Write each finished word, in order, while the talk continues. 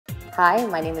Hi,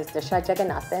 my name is Disha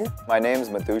Jagannathan. My name is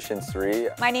Mathushan Sri.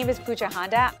 My name is Pooja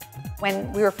Honda.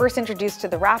 When we were first introduced to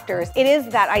the Raptors, it is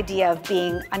that idea of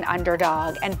being an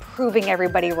underdog and proving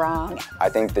everybody wrong. I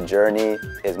think the journey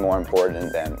is more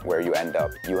important than where you end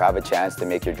up. You have a chance to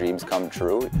make your dreams come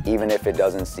true, even if it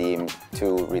doesn't seem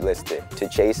too realistic. To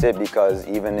chase it, because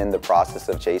even in the process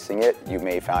of chasing it, you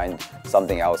may find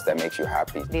something else that makes you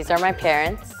happy. These are my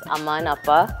parents, Amma and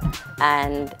Appa,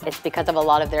 and it's because of a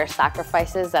lot of their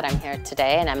sacrifices that I'm here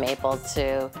today and I'm able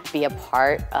to be a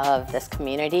part of this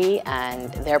community,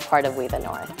 and they're part of We the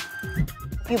North.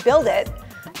 If you build it,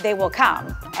 they will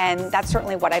come. And that's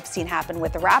certainly what I've seen happen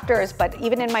with the Raptors, but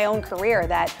even in my own career,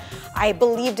 that I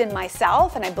believed in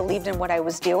myself and I believed in what I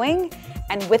was doing,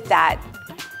 and with that,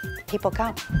 people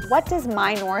come. What does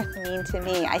My North mean to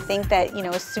me? I think that,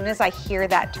 as soon as I hear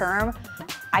that term,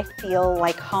 I feel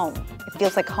like home. It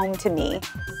feels like home to me.